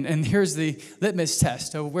went in. And here's the litmus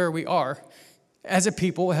test of where we are as a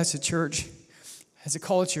people, as a church, as a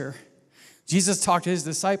culture. Jesus talked to his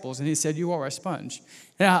disciples, and he said, you are a sponge.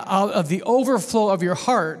 And out of the overflow of your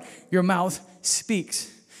heart, your mouth speaks.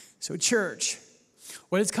 So church,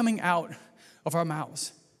 what is coming out of our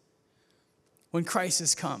mouths when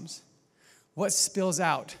crisis comes? What spills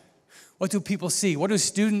out? What do people see? What do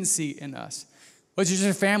students see in us? What does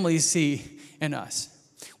your family see in us?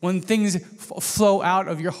 When things flow out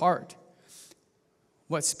of your heart,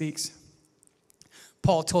 what speaks?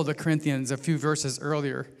 Paul told the Corinthians a few verses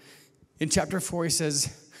earlier. In chapter 4, he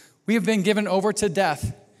says, we have been given over to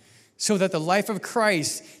death so that the life of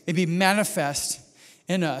Christ may be manifest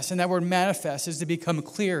in us. And that word manifest is to become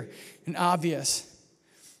clear and obvious.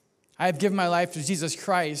 I have given my life to Jesus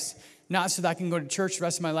Christ, not so that I can go to church the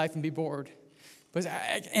rest of my life and be bored, but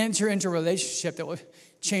I enter into a relationship that will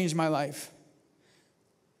change my life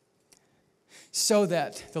so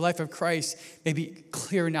that the life of Christ may be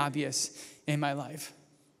clear and obvious in my life.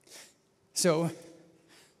 So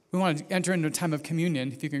we want to enter into a time of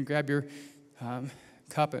communion. If you can grab your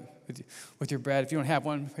cup with your bread. If you don't have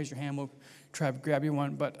one, raise your hand. We'll try to grab you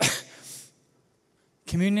one. But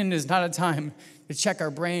communion is not a time to check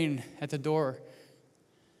our brain at the door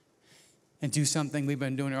and do something we've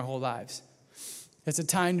been doing our whole lives. It's a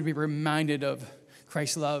time to be reminded of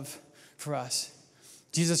Christ's love for us.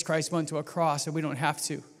 Jesus Christ went to a cross and we don't have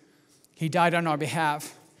to. He died on our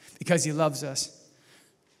behalf because he loves us.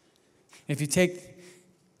 If you take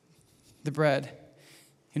the bread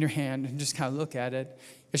in your hand and just kind of look at it,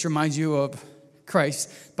 it reminds you of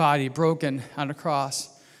Christ's body broken on a cross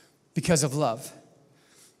because of love.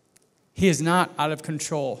 He is not out of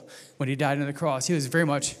control when he died on the cross. He was very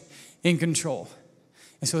much in control.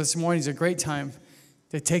 And so this morning is a great time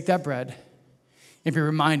to take that bread and be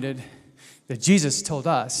reminded that Jesus told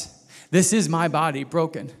us, this is my body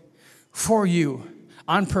broken for you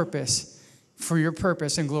on purpose, for your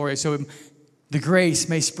purpose and glory. So the grace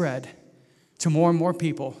may spread to more and more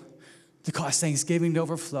people to cause thanksgiving to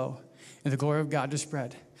overflow and the glory of God to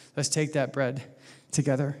spread. Let's take that bread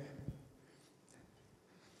together.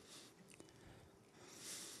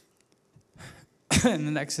 And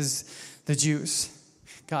the next is the juice.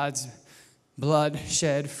 God's blood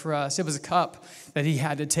shed for us. It was a cup that he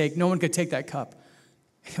had to take. No one could take that cup.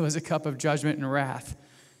 It was a cup of judgment and wrath.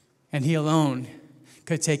 And he alone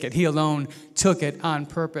could take it. He alone took it on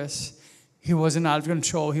purpose. He wasn't out of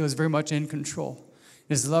control. He was very much in control.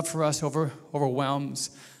 His love for us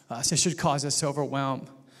overwhelms us. It should cause us to overwhelm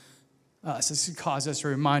us. It should cause us to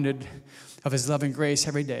be reminded of his love and grace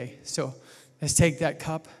every day. So let's take that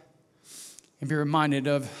cup and be reminded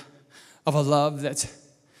of a love that's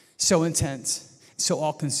so intense, so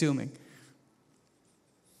all-consuming.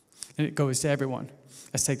 And it goes to everyone.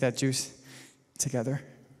 Let's take that juice together.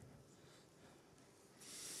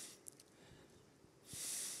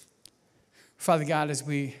 Father God, as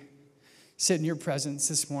we sit in your presence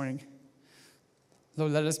this morning,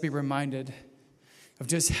 Lord, let us be reminded of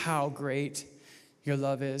just how great your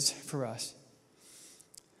love is for us.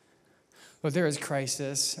 Lord, there is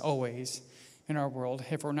crisis always in our world.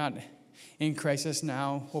 If we're not in crisis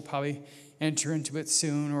now, we'll probably enter into it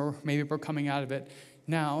soon, or maybe we're coming out of it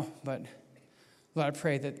now. But Lord, I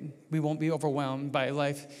pray that we won't be overwhelmed by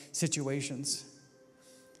life situations,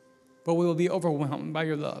 but we will be overwhelmed by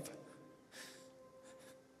your love.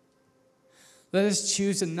 Let us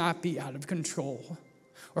choose to not be out of control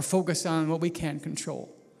or focus on what we can't control.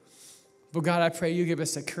 But God, I pray you give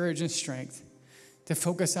us the courage and strength to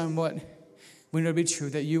focus on what we know to be true,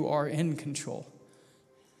 that you are in control.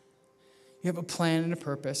 You have a plan and a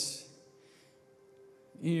purpose.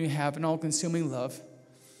 You have an all-consuming love.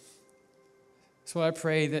 So I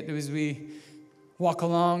pray that as we walk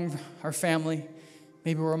along our family,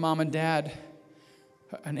 maybe we're a mom and dad,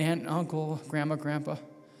 an aunt, uncle, grandma, grandpa,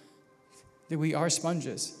 that we are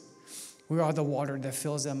sponges. We are the water that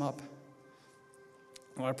fills them up.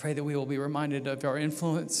 Lord, I pray that we will be reminded of our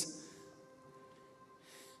influence.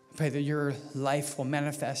 I pray that your life will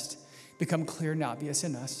manifest, become clear and obvious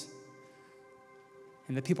in us.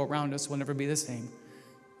 And the people around us will never be the same.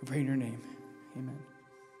 We pray in your name. Amen.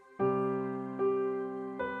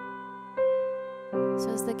 So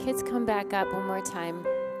as the kids come back up one more time,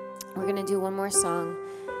 we're going to do one more song.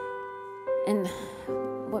 And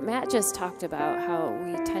what Matt just talked about, how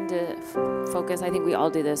we tend to focus, I think we all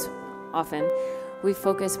do this often, we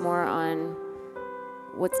focus more on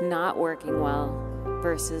what's not working well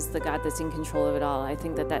versus the God that's in control of it all. I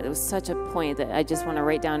think that was such a point that I just want to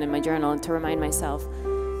write down in my journal and to remind myself.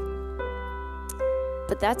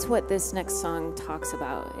 But that's what this next song talks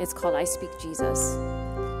about. It's called I Speak Jesus.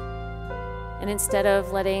 And instead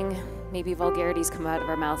of letting maybe vulgarities come out of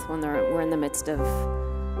our mouth when we're in the midst of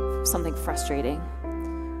something frustrating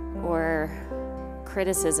or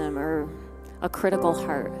criticism or a critical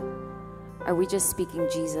heart, are we just speaking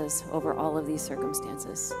Jesus over all of these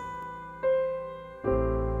circumstances?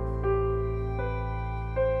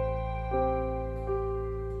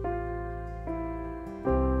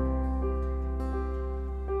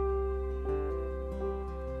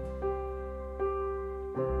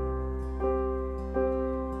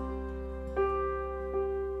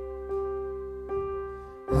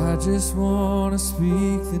 I just want to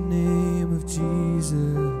speak the name of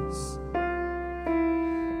Jesus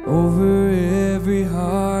over every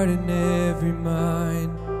heart and every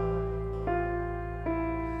mind.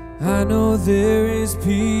 I know there is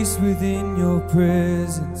peace within your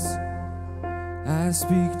presence. I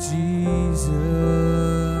speak Jesus.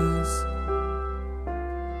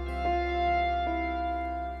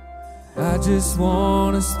 I just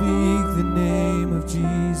want to speak the name of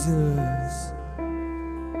Jesus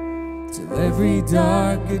till every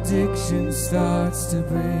dark addiction starts to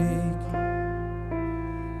break,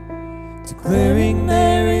 declaring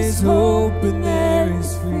there is hope and there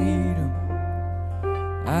is freedom.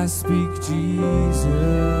 I speak Jesus.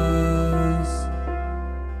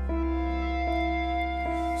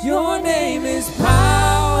 Your name is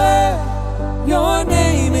power, your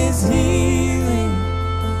name is healing,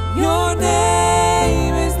 your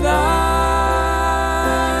name is life.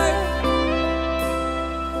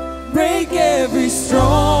 Break every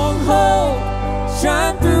stronghold,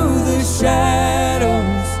 shine through the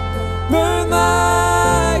shadows, burn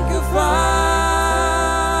like a fire.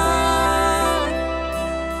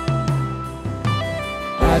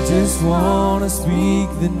 I just want to speak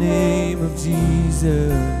the name of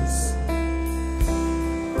Jesus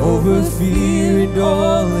over fear and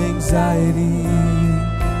all anxiety,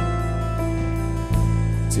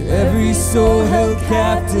 to every soul held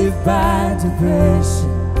captive by depression.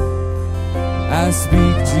 I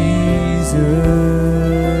speak Jesus.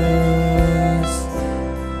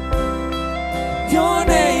 Your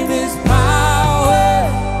name is power,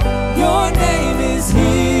 your name is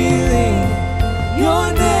healing,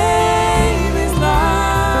 your name is life.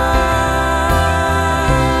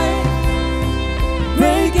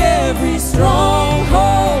 Break every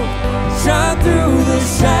stronghold, shine through the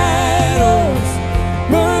shadows,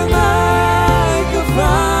 burn like a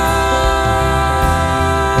fire.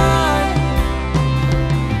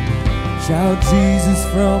 Shout Jesus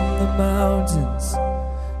from the mountains,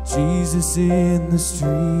 Jesus in the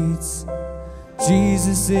streets,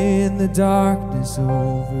 Jesus in the darkness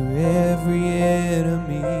over every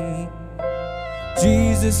enemy.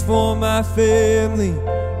 Jesus for my family,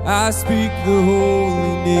 I speak the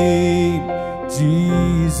holy name,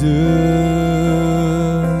 Jesus.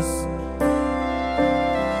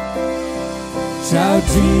 Shout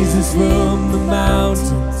Jesus from the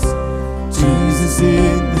mountains, Jesus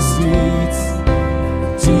in the streets,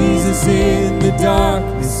 Jesus in the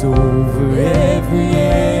darkness over every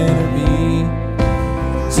enemy.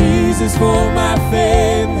 Jesus for my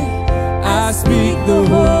family, I speak the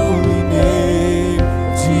holy name,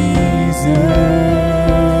 Jesus.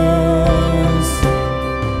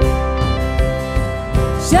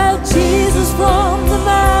 Shout Jesus from the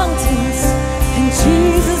mountains and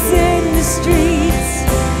Jesus in the streets,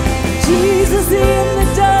 Jesus in the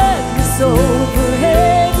darkness over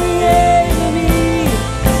every enemy.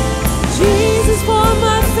 Jesus for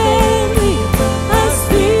my family, I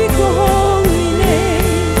speak the holy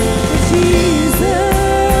name of Jesus.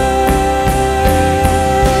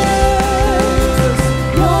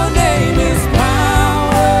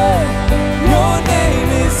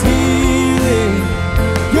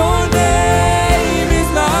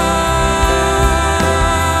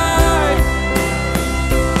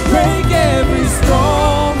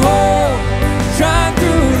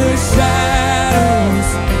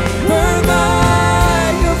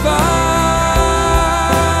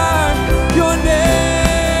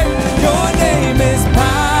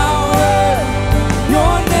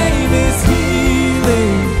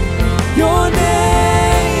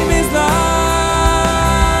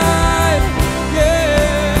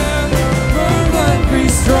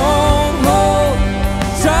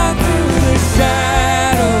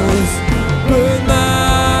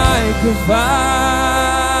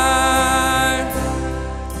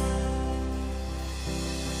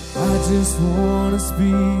 just want to speak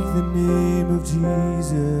the name of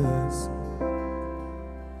Jesus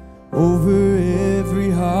over every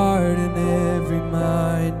heart and every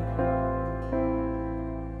mind.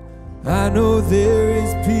 I know there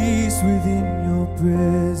is peace within your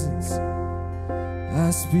presence. I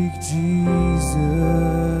speak Jesus.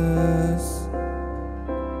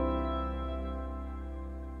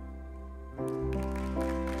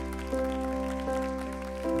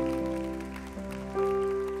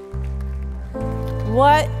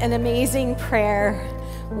 What an amazing prayer.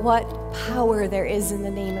 What power there is in the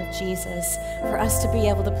name of Jesus for us to be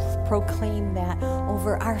able to proclaim that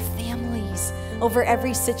over our families, over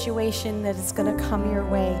every situation that is going to come your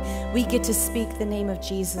way. We get to speak the name of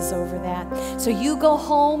Jesus over that. So you go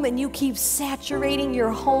home and you keep saturating your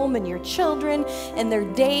home and your children and their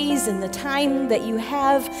days and the time that you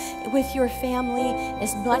have with your family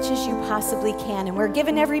as much as you possibly can. And we're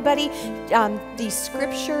giving everybody these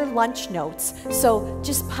scripture lunch notes. So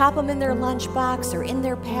just pop them in their lunchbox or in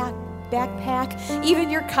their backpack. Even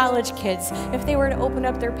your college kids, if they were to open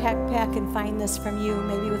up their backpack and find this from you,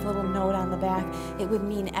 maybe with a little note on the back, it would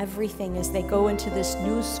mean everything as they go into this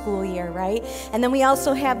new school year, right? And then we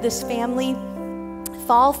also have this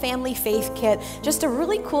fall family faith kit, just a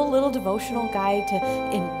really cool little devotional guide to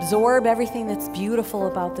absorb everything that's beautiful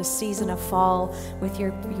about the season of fall with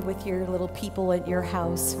your little people at your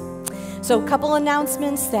house. So a couple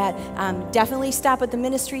announcements that definitely stop at the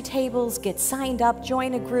ministry tables, get signed up,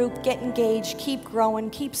 join a group, get engaged, keep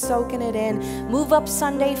growing, keep soaking it in. Move Up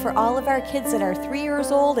Sunday for all of our kids that are 3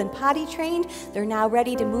 years old and potty trained. They're now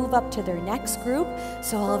ready to move up to their next group.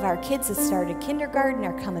 So all of our kids that started kindergarten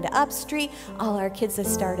are coming to Up Street. All our kids that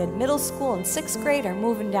started middle school and 6th grade are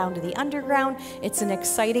moving down to the underground. It's an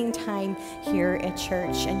exciting time here at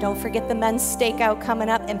church. And don't forget the men's stakeout coming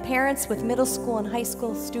up. And parents with middle school and high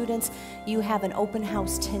school students, you have an open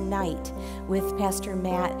house tonight with Pastor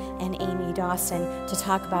Matt and Amy Dawson to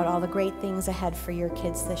talk about all the great things ahead for your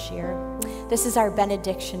kids this year. This is our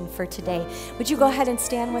benediction for today. Would you go ahead and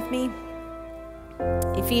stand with me?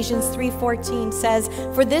 Ephesians 3:14 says,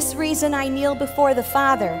 "For this reason I kneel before the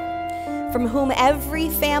Father, from whom every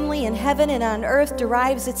family in heaven and on earth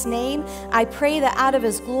derives its name. I pray that out of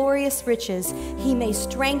his glorious riches he may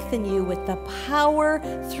strengthen you with the power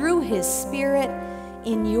through his Spirit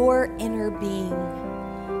in your inner being,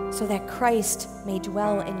 so that Christ may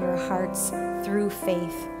dwell in your hearts through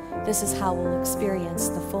faith." This is how we'll experience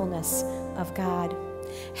the fullness of God.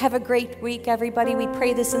 Have a great week, everybody. We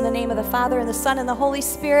pray this in the name of the Father and the Son and the Holy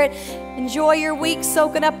Spirit. Enjoy your week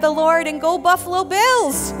soaking up the Lord, and go Buffalo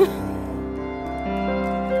Bills!